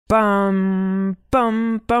Bum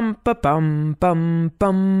bum bum ba bum bum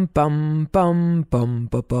bum bum bum bum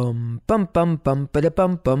ba bum bum bum bum ba da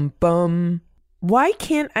bum bum bum. Why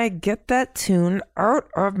can't I get that tune out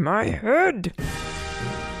of my head?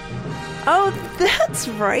 Oh, that's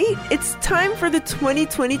right. It's time for the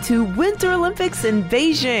 2022 Winter Olympics in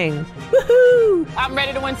Beijing. Woohoo! I'm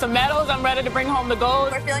ready to win some medals. I'm ready to bring home the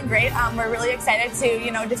gold. We're feeling great. We're really excited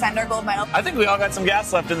to, defend our gold medal. I think we all got some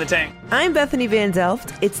gas left in the tank. I'm Bethany Van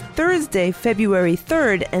Delft. It's Thursday, February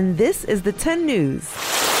 3rd, and this is the 10 News.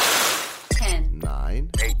 10,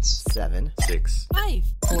 9, 8, 7, 6, 5,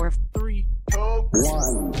 4, 3, 2,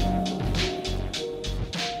 1.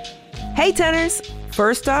 Hey, Tenors!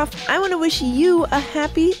 First off, I want to wish you a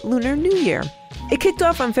happy Lunar New Year. It kicked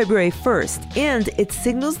off on February 1st, and it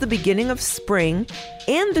signals the beginning of spring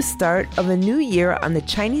and the start of a new year on the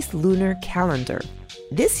Chinese lunar calendar.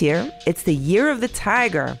 This year, it's the Year of the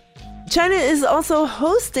Tiger. China is also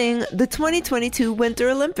hosting the 2022 Winter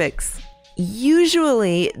Olympics.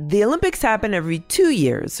 Usually, the Olympics happen every 2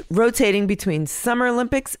 years, rotating between Summer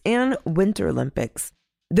Olympics and Winter Olympics.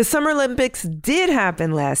 The Summer Olympics did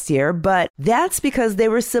happen last year, but that's because they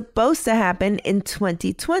were supposed to happen in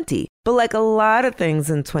 2020. But like a lot of things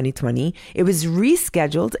in 2020, it was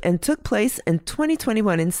rescheduled and took place in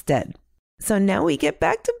 2021 instead. So now we get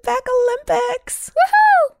back-to-back Olympics.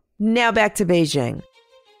 Woohoo! Now back to Beijing.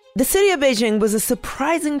 The city of Beijing was a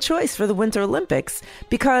surprising choice for the Winter Olympics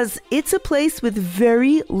because it's a place with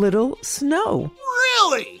very little snow.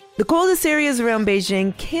 Really? The coldest areas around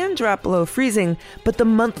Beijing can drop below freezing, but the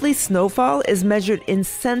monthly snowfall is measured in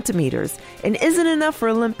centimeters and isn't enough for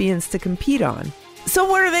Olympians to compete on. So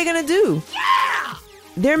what are they going to do? Yeah!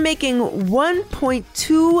 They're making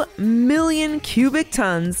 1.2 million cubic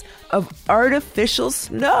tons of artificial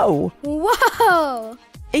snow. Whoa!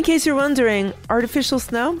 In case you're wondering, artificial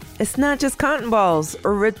snow, it's not just cotton balls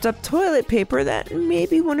or ripped up toilet paper that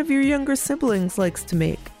maybe one of your younger siblings likes to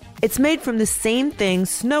make. It's made from the same thing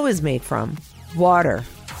snow is made from, water.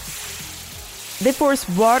 They force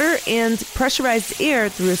water and pressurized air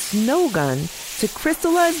through a snow gun to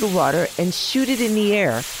crystallize the water and shoot it in the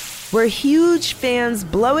air, where huge fans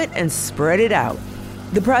blow it and spread it out.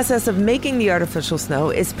 The process of making the artificial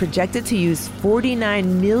snow is projected to use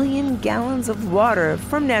 49 million gallons of water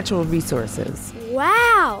from natural resources.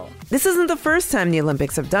 Wow! This isn't the first time the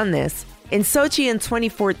Olympics have done this. In Sochi in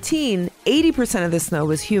 2014, 80% of the snow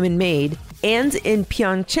was human-made, and in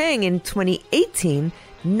Pyeongchang in 2018,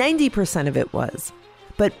 90% of it was.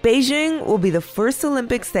 But Beijing will be the first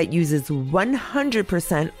Olympics that uses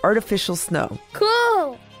 100% artificial snow.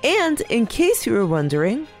 Cool! And in case you were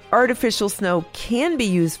wondering, artificial snow can be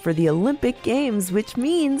used for the Olympic Games, which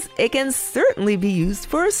means it can certainly be used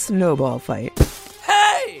for a snowball fight.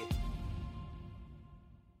 Hey!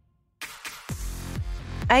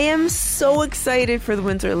 I am so excited for the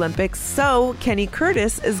Winter Olympics, so Kenny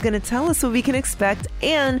Curtis is going to tell us what we can expect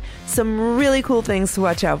and some really cool things to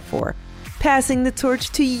watch out for. Passing the torch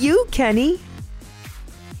to you, Kenny.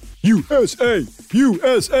 USA!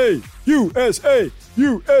 USA! USA!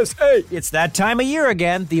 USA! It's that time of year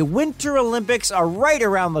again. The Winter Olympics are right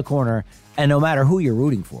around the corner. And no matter who you're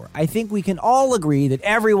rooting for, I think we can all agree that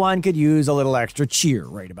everyone could use a little extra cheer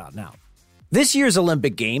right about now. This year's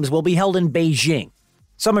Olympic Games will be held in Beijing.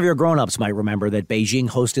 Some of your grown-ups might remember that Beijing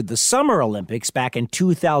hosted the Summer Olympics back in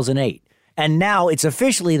 2008. And now it's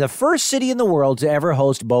officially the first city in the world to ever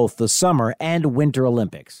host both the Summer and Winter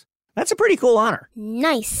Olympics. That's a pretty cool honor.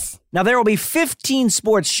 Nice. Now, there will be 15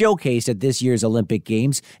 sports showcased at this year's Olympic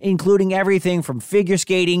Games, including everything from figure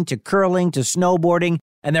skating to curling to snowboarding.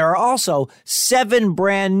 And there are also 7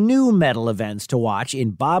 brand new medal events to watch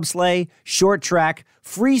in bobsleigh, short track,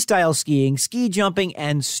 freestyle skiing, ski jumping,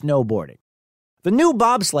 and snowboarding. The new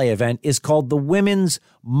bobsleigh event is called the Women's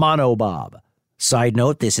Monobob. Side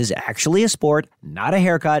note, this is actually a sport, not a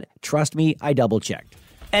haircut. Trust me, I double-checked.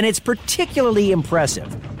 And it's particularly impressive.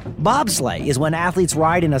 Bobsleigh is when athletes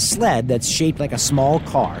ride in a sled that's shaped like a small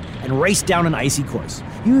car and race down an icy course.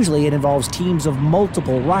 Usually it involves teams of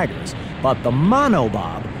multiple riders, but the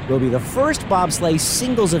monobob will be the first bobsleigh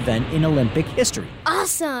singles event in Olympic history.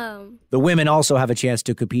 Awesome! The women also have a chance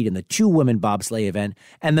to compete in the 2-women bobsleigh event,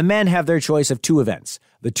 and the men have their choice of 2 events,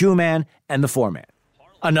 the 2-man and the 4-man.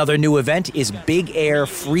 Another new event is big air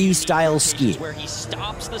freestyle skiing. Where he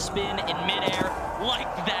stops the spin in midair like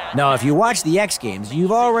that. Now, if you watch the X Games,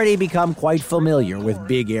 you've already become quite familiar with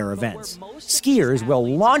big air events. Skiers will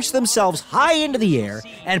launch themselves high into the air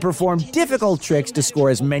and perform difficult tricks to score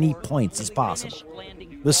as many points as possible.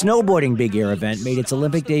 The snowboarding big air event made its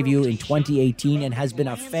Olympic debut in 2018 and has been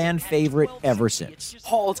a fan favorite ever since.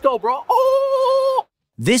 Oh, let's go, bro. Oh!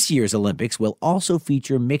 This year's Olympics will also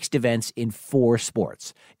feature mixed events in 4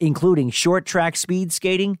 sports, including short track speed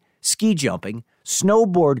skating, ski jumping,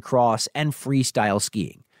 snowboard cross, and freestyle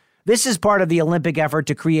skiing. This is part of the Olympic effort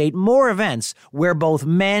to create more events where both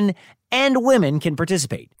men and women can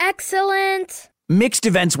participate. Excellent! Mixed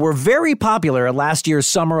events were very popular at last year's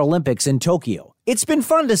Summer Olympics in Tokyo. It's been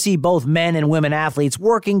fun to see both men and women athletes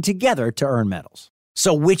working together to earn medals.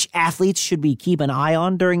 So which athletes should we keep an eye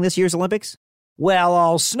on during this year's Olympics? Well,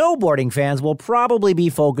 all snowboarding fans will probably be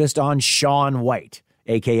focused on Shaun White,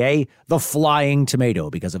 a.k.a. the Flying Tomato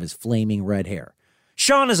because of his flaming red hair.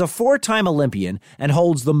 Shaun is a 4-time Olympian and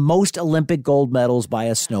holds the most Olympic gold medals by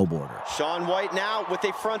a snowboarder. Shaun White now with a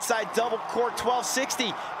frontside double cork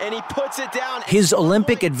 1260, and he puts it down. His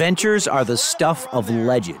Olympic adventures are the stuff of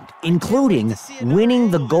legend, including winning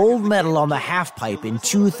the gold medal on the halfpipe in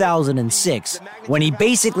 2006, when he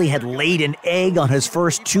basically had laid an egg on his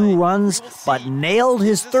first 2 runs, but nailed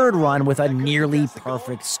his 3rd run with a nearly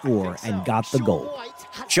perfect score and got the gold.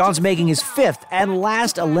 Shaun's making his 5th and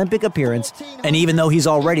last Olympic appearance, and even though he's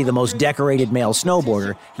already the most decorated male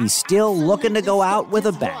snowboarder, he's still looking to go out with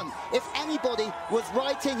a bang. If anybody was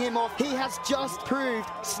writing him off, he has just proved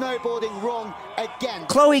snowboarding wrong again.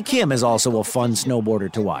 Chloe Kim is also a fun snowboarder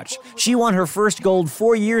to watch. She won her first gold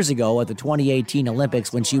 4 years ago at the 2018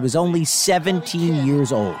 Olympics when she was only 17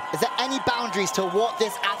 years old. Is there any boundaries to what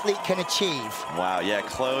this athlete can achieve? Wow, yeah,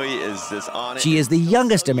 Chloe is just on it. She is the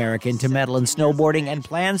youngest American to medal in snowboarding and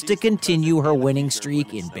plans to continue her winning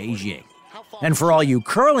streak in Beijing. And for all you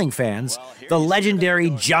curling fans, the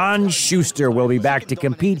legendary John Schuster will be back to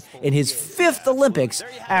compete in his 5th Olympics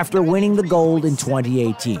after winning the gold in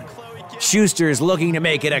 2018. Schuster is looking to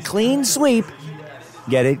make it a clean sweep.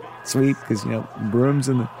 Get it? Sweep? Because, brooms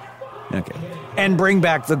and the... Okay. And bring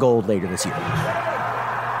back the gold later this year.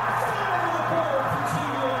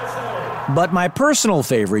 But my personal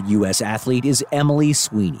favorite U.S. athlete is Emily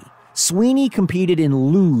Sweeney. Sweeney competed in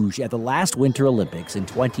luge at the last Winter Olympics in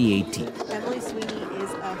 2018. Emily Sweeney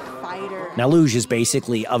is a fighter. Now, luge is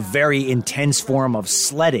basically a very intense form of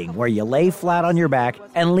sledding where you lay flat on your back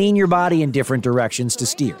and lean your body in different directions to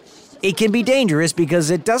steer. It can be dangerous because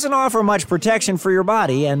it doesn't offer much protection for your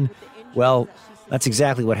body, and, well, that's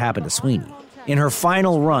exactly what happened to Sweeney. In her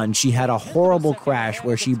final run, she had a horrible crash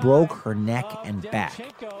where she broke her neck and back.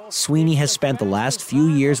 Sweeney has spent the last few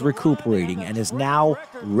years recuperating and is now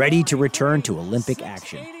ready to return to Olympic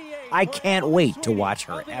action. I can't wait to watch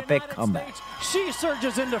her epic comeback. She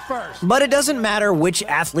surges into first. But it doesn't matter which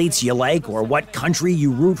athletes you like or what country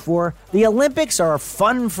you root for. The Olympics are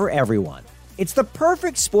fun for everyone. It's the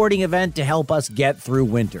perfect sporting event to help us get through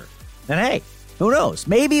winter. And hey, who knows?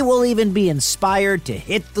 Maybe we'll even be inspired to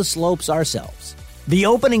hit the slopes ourselves. The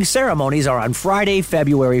opening ceremonies are on Friday,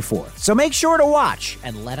 February 4th, so make sure to watch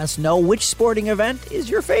and let us know which sporting event is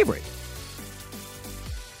your favorite.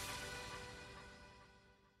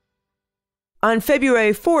 On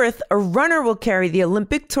February 4th, a runner will carry the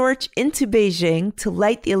Olympic torch into Beijing to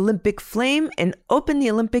light the Olympic flame and open the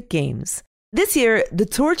Olympic Games. This year, the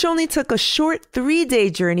torch only took a short 3-day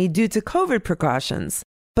journey due to COVID precautions.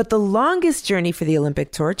 But the longest journey for the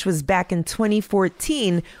Olympic torch was back in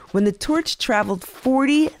 2014 when the torch traveled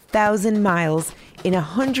 40,000 miles in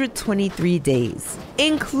 123 days,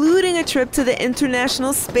 including a trip to the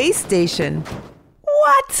International Space Station.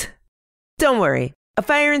 What? Don't worry. A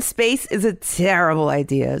fire in space is a terrible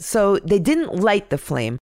idea, so they didn't light the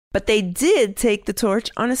flame, but they did take the torch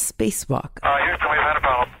on a spacewalk. Houston, we've had a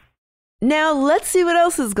problem. Now let's see what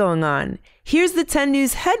else is going on. Here's the 10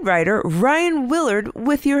 News head writer, Ryan Willard,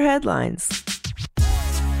 with your headlines.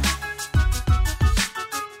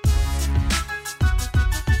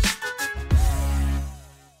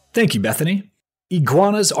 Thank you, Bethany.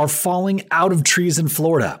 Iguanas are falling out of trees in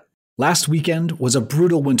Florida. Last weekend was a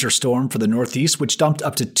brutal winter storm for the Northeast, which dumped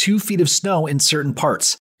up to 2 feet of snow in certain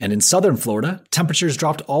parts. And in southern Florida, temperatures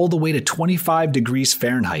dropped all the way to 25 degrees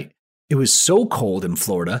Fahrenheit. It was so cold in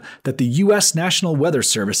Florida that the U.S. National Weather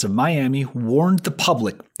Service of Miami warned the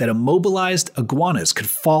public that immobilized iguanas could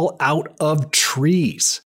fall out of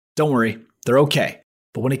trees. Don't worry, they're okay.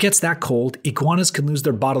 But when it gets that cold, iguanas can lose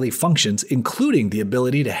their bodily functions, including the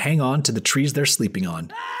ability to hang on to the trees they're sleeping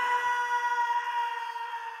on.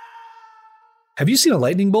 Have you seen a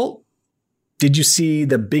lightning bolt? Did you see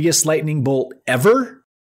the biggest lightning bolt ever?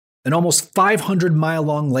 An almost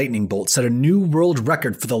 500-mile-long lightning bolt set a new world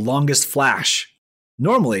record for the longest flash.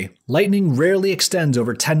 Normally, lightning rarely extends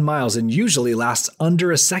over 10 miles and usually lasts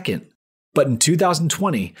under a second. But in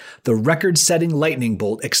 2020, the record-setting lightning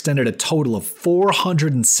bolt extended a total of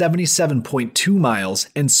 477.2 miles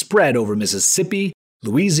and spread over Mississippi,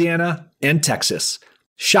 Louisiana, and Texas.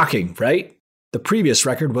 Shocking, right? The previous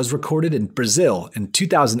record was recorded in Brazil in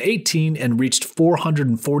 2018 and reached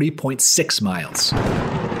 440.6 miles.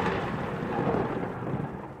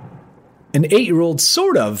 An 8-year-old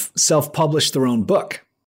sort of self-published their own book.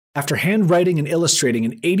 After handwriting and illustrating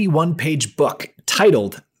an 81-page book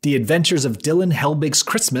titled The Adventures of Dylan Helbig's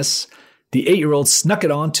Christmas, the 8-year-old snuck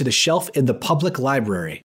it onto the shelf in the public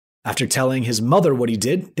library. After telling his mother what he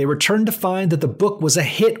did, they returned to find that the book was a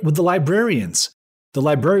hit with the librarians. The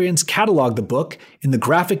librarians cataloged the book in the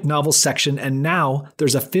graphic novel section, and now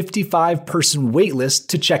there's a 55-person waitlist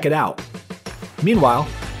to check it out. Meanwhile,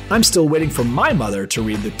 I'm still waiting for my mother to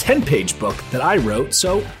read the 10-page book that I wrote,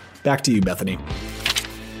 so back to you, Bethany.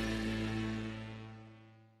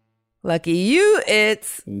 Lucky you,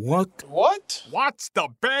 it's... What? What's the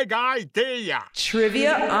big idea?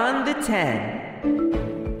 Trivia on the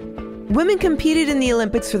 10. Women competed in the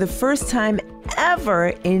Olympics for the first time ever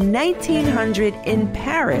in 1900 in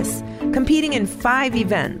Paris, competing in 5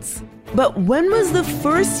 events. But when was the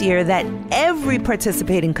first year that every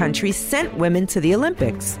participating country sent women to the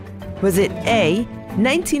Olympics? Was it A,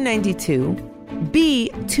 1992,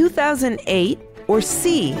 B, 2008, or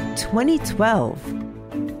C, 2012?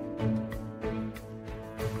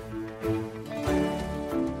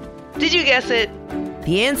 Did you guess it?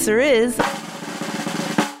 The answer is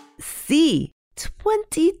C,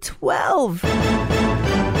 2012.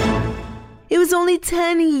 It was only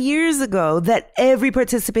 10 years ago that every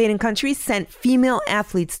participating country sent female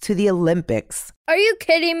athletes to the Olympics. Are you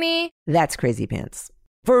kidding me? That's crazy pants.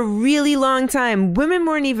 For a really long time, women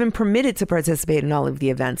weren't even permitted to participate in all of the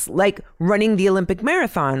events, like running the Olympic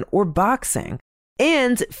marathon or boxing.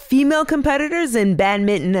 And female competitors in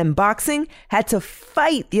badminton and boxing had to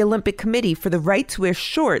fight the Olympic Committee for the right to wear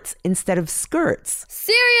shorts instead of skirts.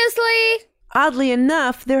 Seriously? Oddly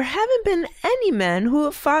enough, there haven't been any men who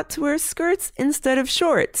have fought to wear skirts instead of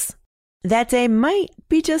shorts. That day might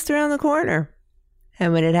be just around the corner.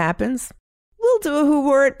 And when it happens, we'll do a Who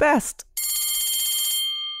Wore It Best.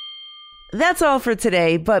 That's all for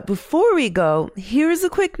today, but before we go, here's a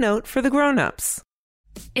quick note for the grown-ups.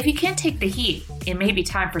 If you can't take the heat, it may be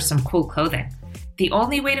time for some cool clothing. The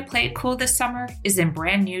only way to play it cool this summer is in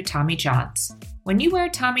brand new Tommy Johns. When you wear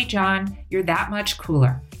Tommy John, you're that much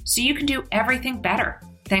cooler, so you can do everything better,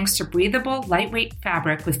 thanks to breathable, lightweight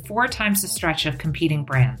fabric with 4 times the stretch of competing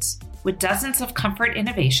brands. With dozens of comfort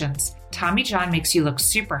innovations, Tommy John makes you look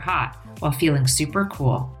super hot while feeling super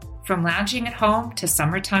cool. From lounging at home to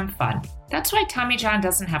summertime fun. That's why Tommy John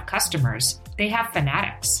doesn't have customers, they have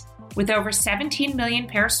fanatics. With over 17 million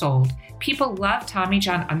pairs sold, people love Tommy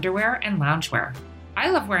John underwear and loungewear. I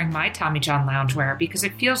love wearing my Tommy John loungewear because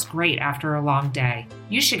it feels great after a long day.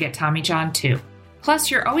 You should get Tommy John too. Plus,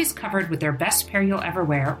 you're always covered with their best pair you'll ever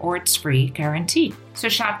wear or it's free guarantee. So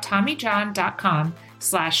shop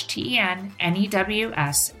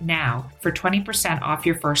TommyJohn.com/TENNEWS now for 20% off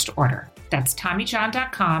your first order. That's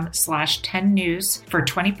TommyJohn.com/10news for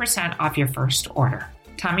 20% off your first order.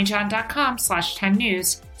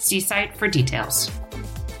 TommyJohn.com/10news. See site for details.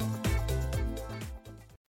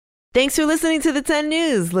 Thanks for listening to the 10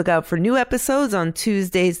 News. Look out for new episodes on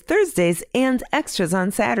Tuesdays, Thursdays, and extras on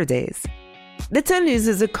Saturdays. The 10 News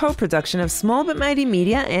is a co-production of Small But Mighty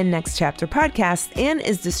Media and Next Chapter Podcast and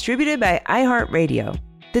is distributed by iHeartRadio.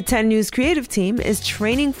 The 10 News creative team is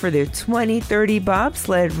training for their 2030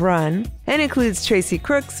 bobsled run and includes Tracy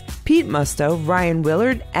Crooks, Pete Musto, Ryan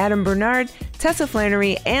Willard, Adam Bernard, Tessa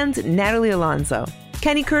Flannery, and Natalie Alonso.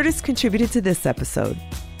 Kenny Curtis contributed to this episode.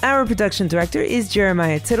 Our production director is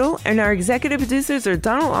Jeremiah Tittle, and our executive producers are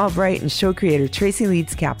Donald Albright and show creator Tracy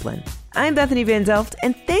Leeds Kaplan. I'm Bethany Van Delft,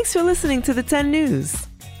 and thanks for listening to the 10 News.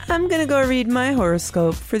 I'm going to go read my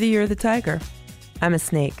horoscope for the Year of the Tiger. I'm a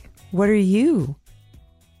snake. What are you?